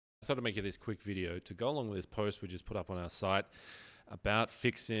I thought I'd make you this quick video to go along with this post we just put up on our site about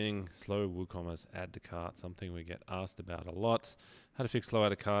fixing slow WooCommerce Add-to-Cart, something we get asked about a lot. How to fix slow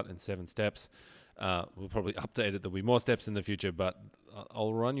Add-to-Cart in 7 steps. We'll probably update it. There'll be more steps in the future, but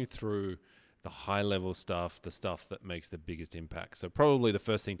I'll run you through the high-level stuff, the stuff that makes the biggest impact. So probably the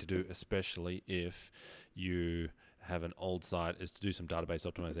first thing to do, especially if you have an old site, is to do some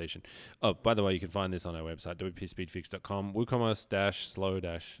database optimization. Oh, by the way, you can find this on our website, wpspeedfix.com,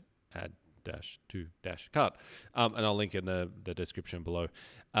 WooCommerce-slow-add-to-cart. And I'll link in the description below.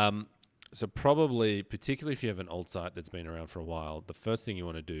 So probably, particularly if you have an old site that's been around for a while, the first thing you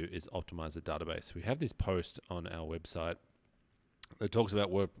want to do is optimize the database. We have this post on our website that talks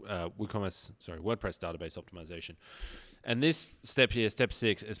about WordPress database optimization. And this step here, step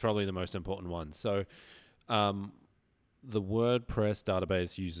 6, is probably the most important one. So the WordPress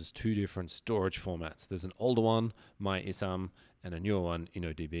database uses 2 different storage formats. There's an older one, MyISAM, and a newer one,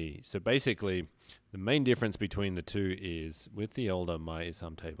 InnoDB. So basically, the main difference between the two is with the older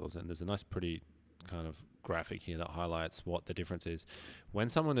MyISAM tables, and there's a nice pretty kind of graphic here that highlights what the difference is. When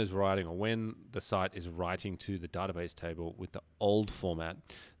someone is writing, or when the site is writing to the database table with the old format,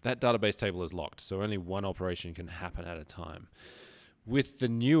 that database table is locked, so only one operation can happen at a time. With the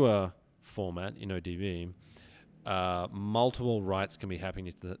newer format, InnoDB, multiple writes can be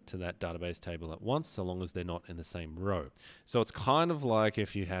happening to that database table at once, so long as they're not in the same row. So it's kind of like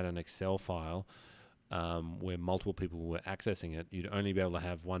if you had an Excel file where multiple people were accessing it, you'd only be able to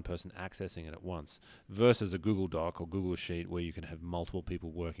have one person accessing it at once, versus a Google Doc or Google Sheet where you can have multiple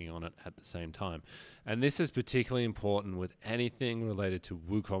people working on it at the same time. And this is particularly important with anything related to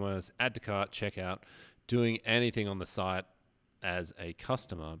WooCommerce, Add-to-Cart, checkout, doing anything on the site as a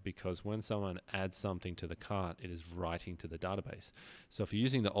customer, because when someone adds something to the cart, it is writing to the database. So if you're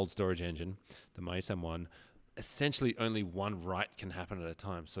using the old storage engine, the MyISAM one, essentially only one write can happen at a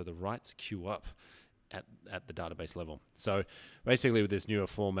time. So the writes queue up at the database level. So basically with this newer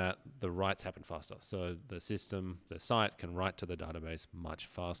format, the writes happen faster. So the site can write to the database much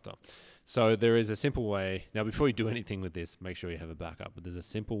faster. So there is a simple way. Now, before you do anything with this, make sure you have a backup. But there's a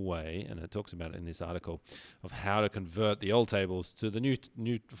simple way, and it talks about it in this article, of how to convert the old tables to the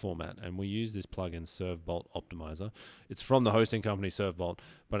new format. And we use this plugin, Servebolt Optimizer. It's from the hosting company Servebolt,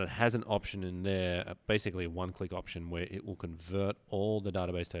 but it has an option in there, basically a one-click option, where it will convert all the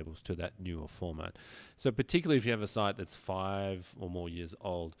database tables to that newer format. So particularly if you have a site that's 5 or more years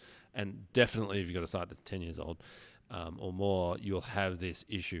old, and definitely if you've got a site that's 10 years old or more, you'll have this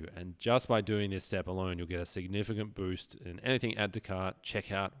issue. And just by doing this step alone, you'll get a significant boost in anything add to cart,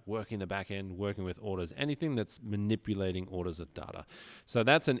 checkout, working the back end, working with orders, anything that's manipulating orders of data. So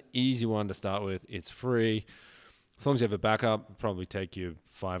that's an easy one to start with. It's free. As long as you have a backup, it'll probably take you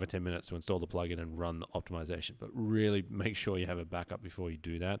 5 or 10 minutes to install the plugin and run the optimization. But really make sure you have a backup before you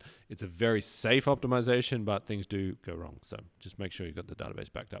do that. It's a very safe optimization, but things do go wrong. So just make sure you've got the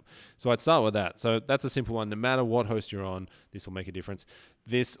database backed up. So I'd start with that. So that's a simple one. No matter what host you're on, this will make a difference.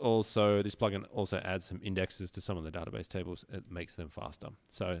 This plugin also adds some indexes to some of the database tables. It makes them faster.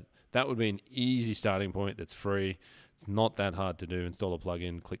 So that would be an easy starting point that's free. It's not that hard to do. Install a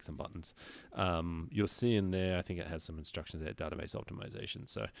plugin, click some buttons. You'll see in there, I think it has some instructions there, database optimization.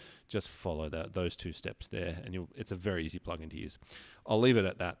 So just follow those 2 steps there, and it's a very easy plugin to use. I'll leave it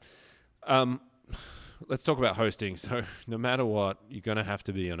at that. Let's talk about hosting. So no matter what, you're going to have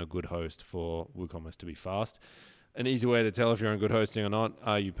to be on a good host for WooCommerce to be fast. An easy way to tell if you're on good hosting or not,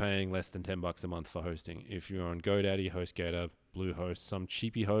 are you paying less than $10 a month for hosting? If you're on GoDaddy, HostGator, Bluehost, some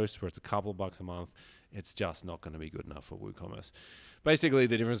cheapy host where it's a couple bucks a month, it's just not going to be good enough for WooCommerce. Basically,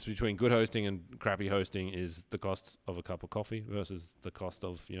 the difference between good hosting and crappy hosting is the cost of a cup of coffee versus the cost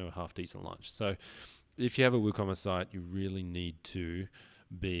of, a half-decent lunch. So if you have a WooCommerce site, you really need to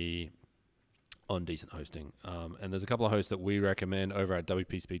be on decent hosting. And there's a couple of hosts that we recommend over at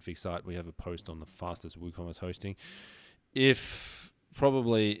WP Speedfix site. We have a post on the fastest WooCommerce hosting. If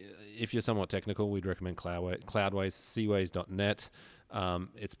you're somewhat technical, we'd recommend Cloudways, cways.net.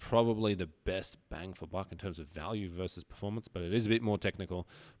 It's probably the best bang for buck in terms of value versus performance, but it is a bit more technical.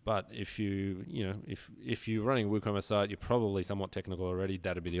 But if you're running a WooCommerce site, you're probably somewhat technical already.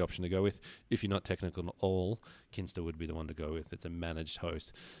 That'd be the option to go with. If you're not technical at all, Kinsta would be the one to go with. It's a managed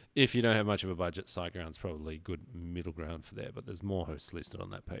host. If you don't have much of a budget, SiteGround's probably good middle ground for there, but there's more hosts listed on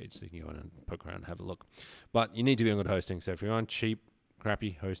that page, so you can go in and poke around and have a look. But you need to be on good hosting. So if you're on cheap,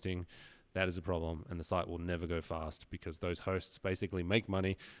 crappy hosting, that is a problem, and the site will never go fast because those hosts basically make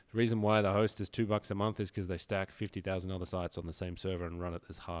money. The reason why the host is $2 a month is because they stack 50,000 other sites on the same server and run it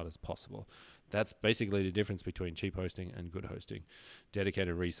as hard as possible. That's basically the difference between cheap hosting and good hosting.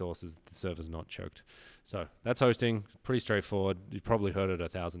 Dedicated resources, the server's not choked. So that's hosting, pretty straightforward. You've probably heard it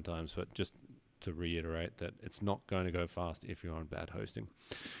 1,000 times, but just to reiterate that it's not going to go fast if you're on bad hosting.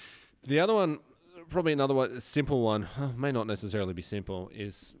 The other one, probably another one, a simple one, may not necessarily be simple,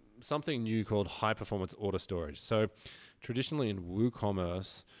 is something new called high performance order storage. So traditionally in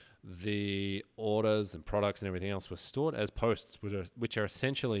WooCommerce, the orders and products and everything else were stored as posts, which are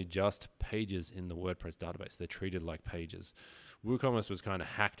essentially just pages in the WordPress database. They're treated like pages. WooCommerce was kind of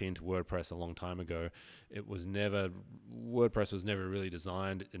hacked into WordPress a long time ago. WordPress was never really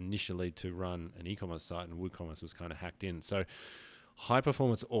designed initially to run an e-commerce site, and WooCommerce was kind of hacked in. So high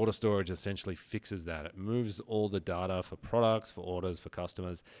performance order storage essentially fixes that. It moves all the data for products, for orders, for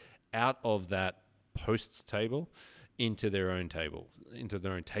customers out of that posts table into their own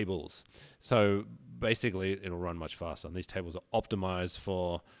tables. So basically it'll run much faster. And these tables are optimized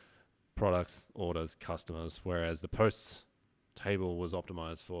for products, orders, customers, whereas the posts table was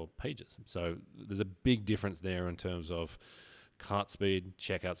optimized for pages. So there's a big difference there in terms of cart speed,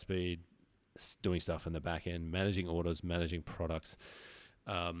 checkout speed, doing stuff in the back end, managing orders, managing products.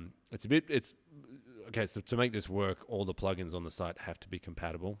 Okay, so to make this work, all the plugins on the site have to be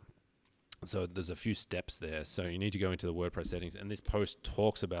compatible. So there's a few steps there. So you need to go into the WordPress settings, and this post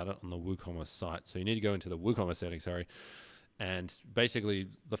talks about it on the WooCommerce site. So you need to go into the WooCommerce settings, and basically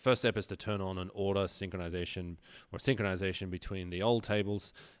the first step is to turn on an order synchronization between the old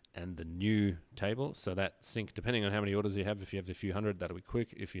tables and the new table. So that sync, depending on how many orders you have, if you have a few hundred, that'll be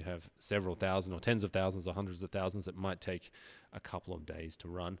quick. If you have several thousand or tens of thousands or hundreds of thousands, it might take a couple of days to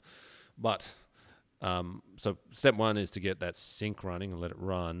run. But so step one is to get that sync running and let it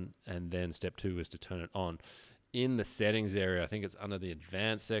run, and then step two is to turn it on. In the settings area, I think it's under the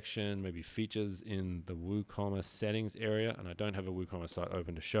advanced section, maybe features in the WooCommerce settings area, and I don't have a WooCommerce site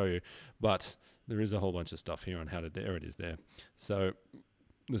open to show you, but there is a whole bunch of stuff here on how to, there it is there. So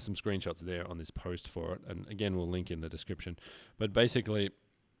there's some screenshots there on this post for it, and again, we'll link in the description. But basically,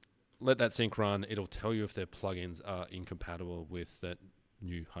 let that sync run. It'll tell you if their plugins are incompatible with that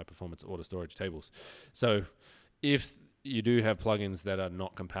new high-performance order storage tables. So if you do have plugins that are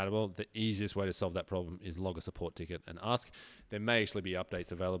not compatible, the easiest way to solve that problem is log a support ticket and ask. There may actually be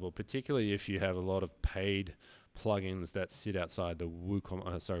updates available, particularly if you have a lot of paid plugins that sit outside the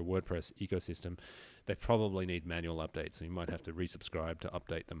WordPress ecosystem. They probably need manual updates, so you might have to resubscribe to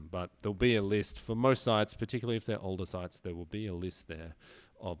update them. But there'll be a list for most sites, particularly if they're older sites. There will be a list there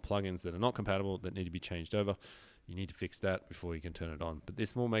of plugins that are not compatible that need to be changed over. You need to fix that before you can turn it on. But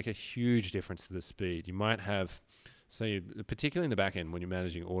this will make a huge difference to the speed. You might have, particularly in the back end when you're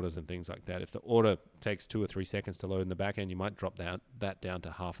managing orders and things like that, if the order takes 2 or 3 seconds to load in the back end, you might drop that down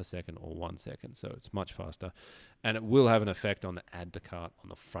to half a second or 1 second. So it's much faster. And it will have an effect on the add to cart on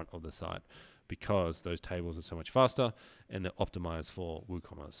the front of the site because those tables are so much faster and they're optimized for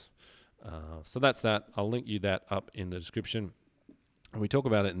WooCommerce. So that's that. I'll link you that up in the description. And we talk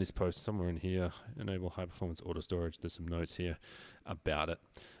about it in this post somewhere in here, enable high performance order storage. There's some notes here about it,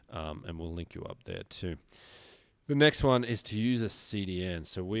 and we'll link you up there too. The next one is to use a CDN.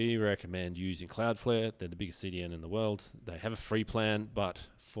 So we recommend using Cloudflare. They're the biggest CDN in the world. They have a free plan, but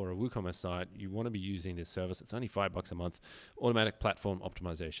for a WooCommerce site, you want to be using this service. It's only $5 a month, automatic platform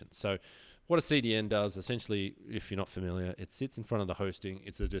optimization. So what a CDN does, essentially, if you're not familiar, it sits in front of the hosting.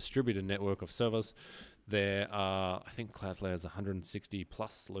 It's a distributed network of servers. There are, I think Cloudflare has 160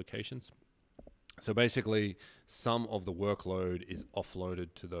 plus locations. So basically, some of the workload is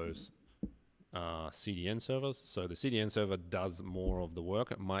offloaded to those CDN servers. So the CDN server does more of the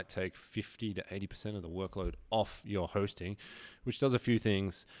work. It might take 50 to 80% of the workload off your hosting, which does a few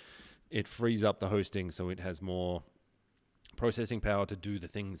things. It frees up the hosting so it has more processing power to do the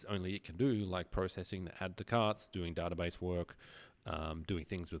things only it can do, like processing the add to carts, doing database work, doing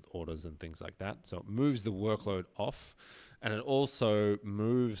things with orders and things like that. So it moves the workload off, and it also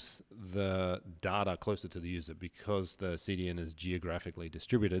moves the data closer to the user because the CDN is geographically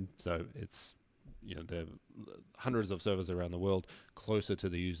distributed. So it's, there are hundreds of servers around the world closer to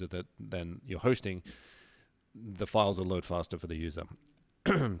the user than you're hosting. The files will load faster for the user.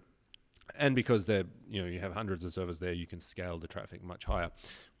 And because you have hundreds of servers there, you can scale the traffic much higher.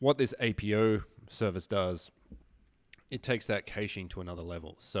 What this APO service does, it takes that caching to another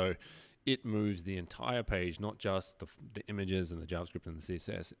level. So it moves the entire page, not just the images and the JavaScript and the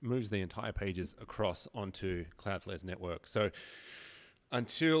CSS. It moves the entire pages across onto Cloudflare's network. So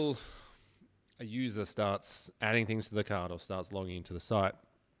until a user starts adding things to the cart or starts logging into the site,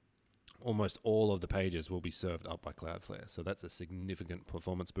 almost all of the pages will be served up by Cloudflare. So that's a significant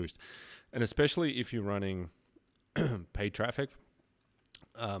performance boost. And especially if you're running paid traffic,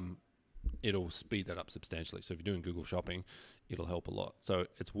 it'll speed that up substantially. So if you're doing Google Shopping, it'll help a lot. So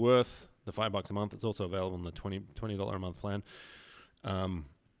it's worth the $5 a month. It's also available on the $20 a month plan.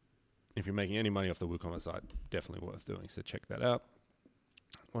 If you're making any money off the WooCommerce site, definitely worth doing. So check that out.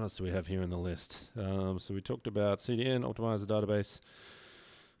 What else do we have here in the list? So we talked about CDN, optimize the database,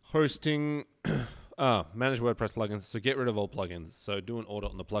 hosting, manage WordPress plugins. So get rid of all plugins. So do an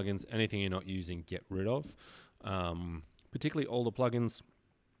audit on the plugins. Anything you're not using, get rid of. Particularly older plugins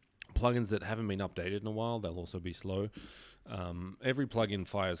that haven't been updated in a while, they'll also be slow. Every plugin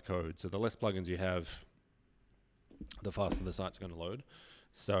fires code. So the less plugins you have, the faster the site's going to load.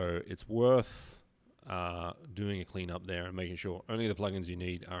 So it's worth doing a cleanup there and making sure only the plugins you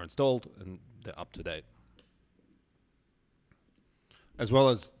need are installed and they're up to date. As well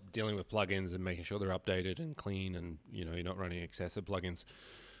as dealing with plugins and making sure they're updated and clean, and you're not running excessive plugins.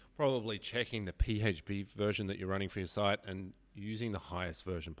 Probably checking the PHP version that you're running for your site and using the highest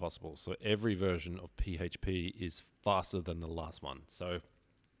version possible. So every version of PHP is faster than the last one. So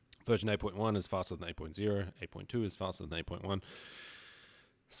version 8.1 is faster than 8.0, 8.2 is faster than 8.1.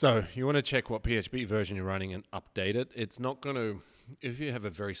 So you want to check what PHP version you're running and update it. It's not going to, if you have a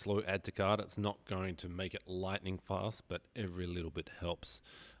very slow add to cart, it's not going to make it lightning fast, but every little bit helps.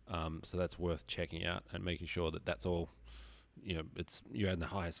 So that's worth checking out and making sure that that's all, you're in the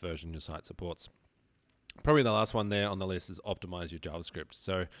highest version your site supports. Probably the last one there on the list is optimize your JavaScript.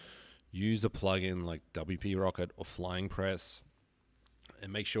 So use a plugin like WP Rocket or Flying Press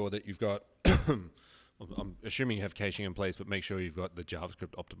and make sure that you've got, I'm assuming you have caching in place, but make sure you've got the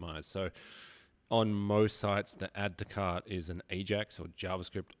JavaScript optimized. So on most sites, the add to cart is an AJAX or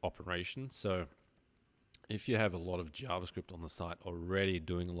JavaScript operation. So if you have a lot of JavaScript on the site already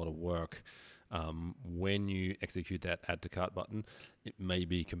doing a lot of work, when you execute that add to cart button, it may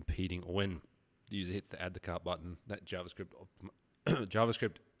be competing, or when the user hits the add to cart button, that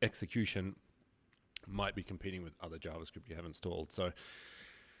JavaScript execution might be competing with other JavaScript you have installed. So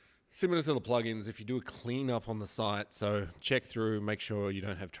similar to the plugins, if you do a cleanup on the site, so check through, make sure you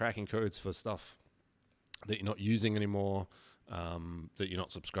don't have tracking codes for stuff that you're not using anymore, that you're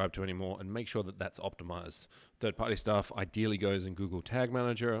not subscribed to anymore, and make sure that that's optimized. Third-party stuff ideally goes in Google Tag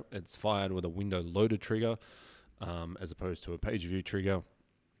Manager. It's fired with a window loader trigger as opposed to a page view trigger.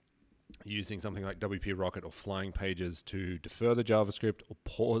 Using something like WP Rocket or Flying Pages to defer the JavaScript or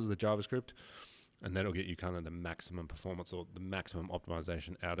pause the JavaScript, and that'll get you kind of the maximum performance or the maximum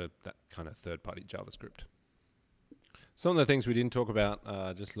optimization out of that kind of third-party JavaScript. Some of the things we didn't talk about,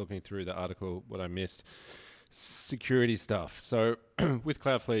 just looking through the article, what I missed, security stuff. So with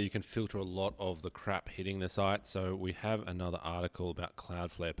Cloudflare, you can filter a lot of the crap hitting the site. So we have another article about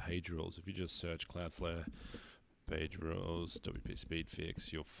Cloudflare page rules. If you just search Cloudflare page rules, WP speed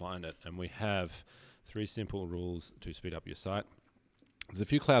fix, you'll find it. And we have 3 simple rules to speed up your site. There's a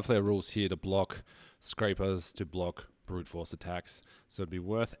few Cloudflare rules here to block scrapers, to block brute force attacks. So it'd be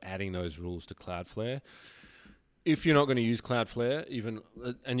worth adding those rules to Cloudflare. If you're not going to use Cloudflare,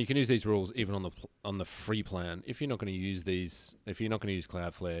 and you can use these rules even on the free plan. If you're not going to use these, if you're not going to use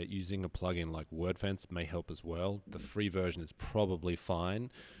Cloudflare, using a plugin like WordFence may help as well. The free version is probably fine.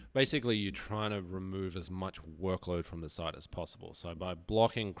 Basically, you're trying to remove as much workload from the site as possible. So by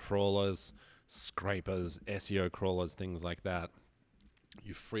blocking crawlers, scrapers, SEO crawlers, things like that,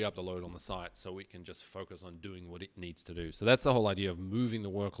 you free up the load on the site so we can just focus on doing what it needs to do. So that's the whole idea of moving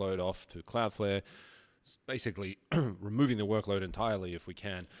the workload off to Cloudflare. It's basically removing the workload entirely if we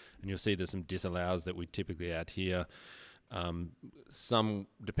can. And you'll see there's some disallows that we typically add here. Some,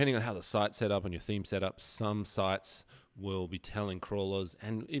 depending on how the site's set up and your theme set up, some sites will be telling crawlers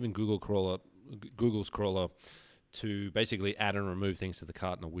and even Google's crawler to basically add and remove things to the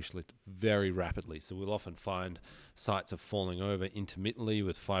cart and a wish list very rapidly. So we'll often find sites are falling over intermittently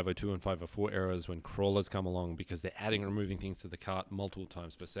with 502 and 504 errors when crawlers come along because they're adding and removing things to the cart multiple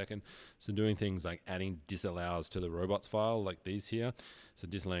times per second. So doing things like adding disallows to the robots file like these here. So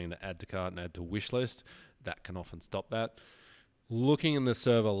disallowing the add to cart and add to wish list, that can often stop that. Looking in the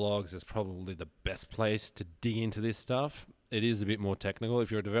server logs is probably the best place to dig into this stuff. It is a bit more technical.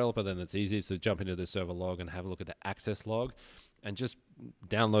 If you're a developer, then it's easy. So jump into the server log and have a look at the access log and just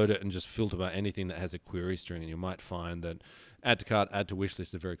download it and just filter by anything that has a query string. And you might find that add to cart, add to wish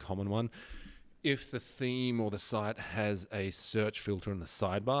list is a very common one. If the theme or the site has a search filter in the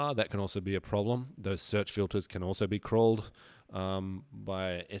sidebar, that can also be a problem. Those search filters can also be crawled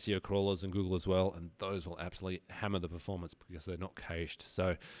by SEO crawlers and Google as well, and those will absolutely hammer the performance because they're not cached.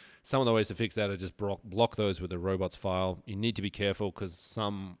 So some of the ways to fix that are just block those with the robots file. You need to be careful because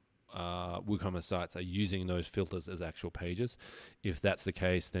some WooCommerce sites are using those filters as actual pages. If that's the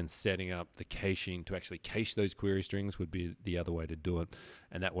case, then setting up the caching to actually cache those query strings would be the other way to do it.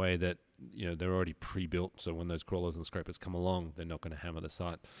 And that way that, they're already pre-built, so when those crawlers and scrapers come along, they're not going to hammer the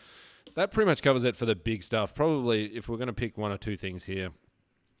site. That pretty much covers it for the big stuff. Probably, if we're going to pick one or two things here,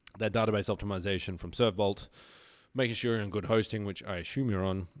 that database optimization from Servebolt, making sure you're on good hosting, which I assume you're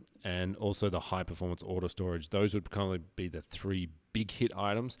on, and also the high performance auto storage. Those would kind of be the three big hit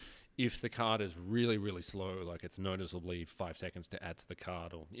items. If the cart is really, really slow, like it's noticeably 5 seconds to add to the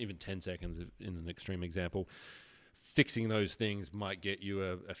cart, or even 10 seconds in an extreme example, fixing those things might get you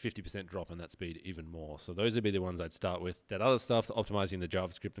a 50% drop in that speed even more. So those would be the ones I'd start with. That other stuff, optimizing the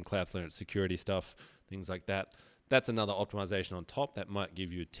JavaScript and Cloudflare security stuff, things like that, that's another optimization on top that might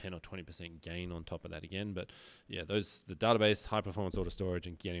give you a 10 or 20% gain on top of that again. But yeah, the database, high performance auto storage,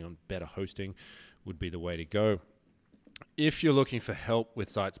 and getting on better hosting would be the way to go. If you're looking for help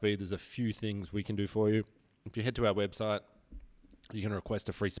with site speed, there's a few things we can do for you. If you head to our website, you can request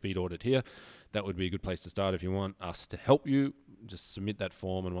a free speed audit here. That would be a good place to start. If you want us to help you, just submit that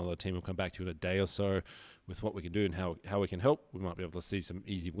form and one of the team will come back to you in a day or so with what we can do and how we can help. We might be able to see some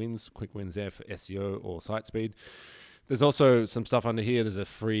easy wins, quick wins there for SEO or site speed. There's also some stuff under here. There's a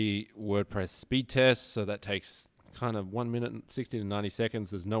free WordPress speed test. So that takes kind of 1 minute and 60 to 90 seconds.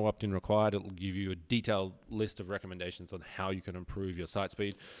 There's no opt-in required. It'll give you a detailed list of recommendations on how you can improve your site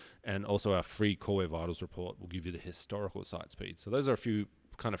speed. And also our free Core Web Vitals report will give you the historical site speed. So those are a few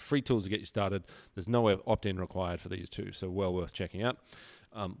kind of free tools to get you started. There's no opt-in required for these two, so well worth checking out.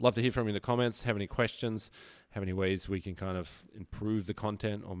 Love to hear from you in the comments. Have any questions? Have any ways we can kind of improve the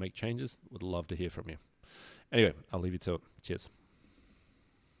content or make changes? Would love to hear from you. Anyway, I'll leave you to it. Cheers.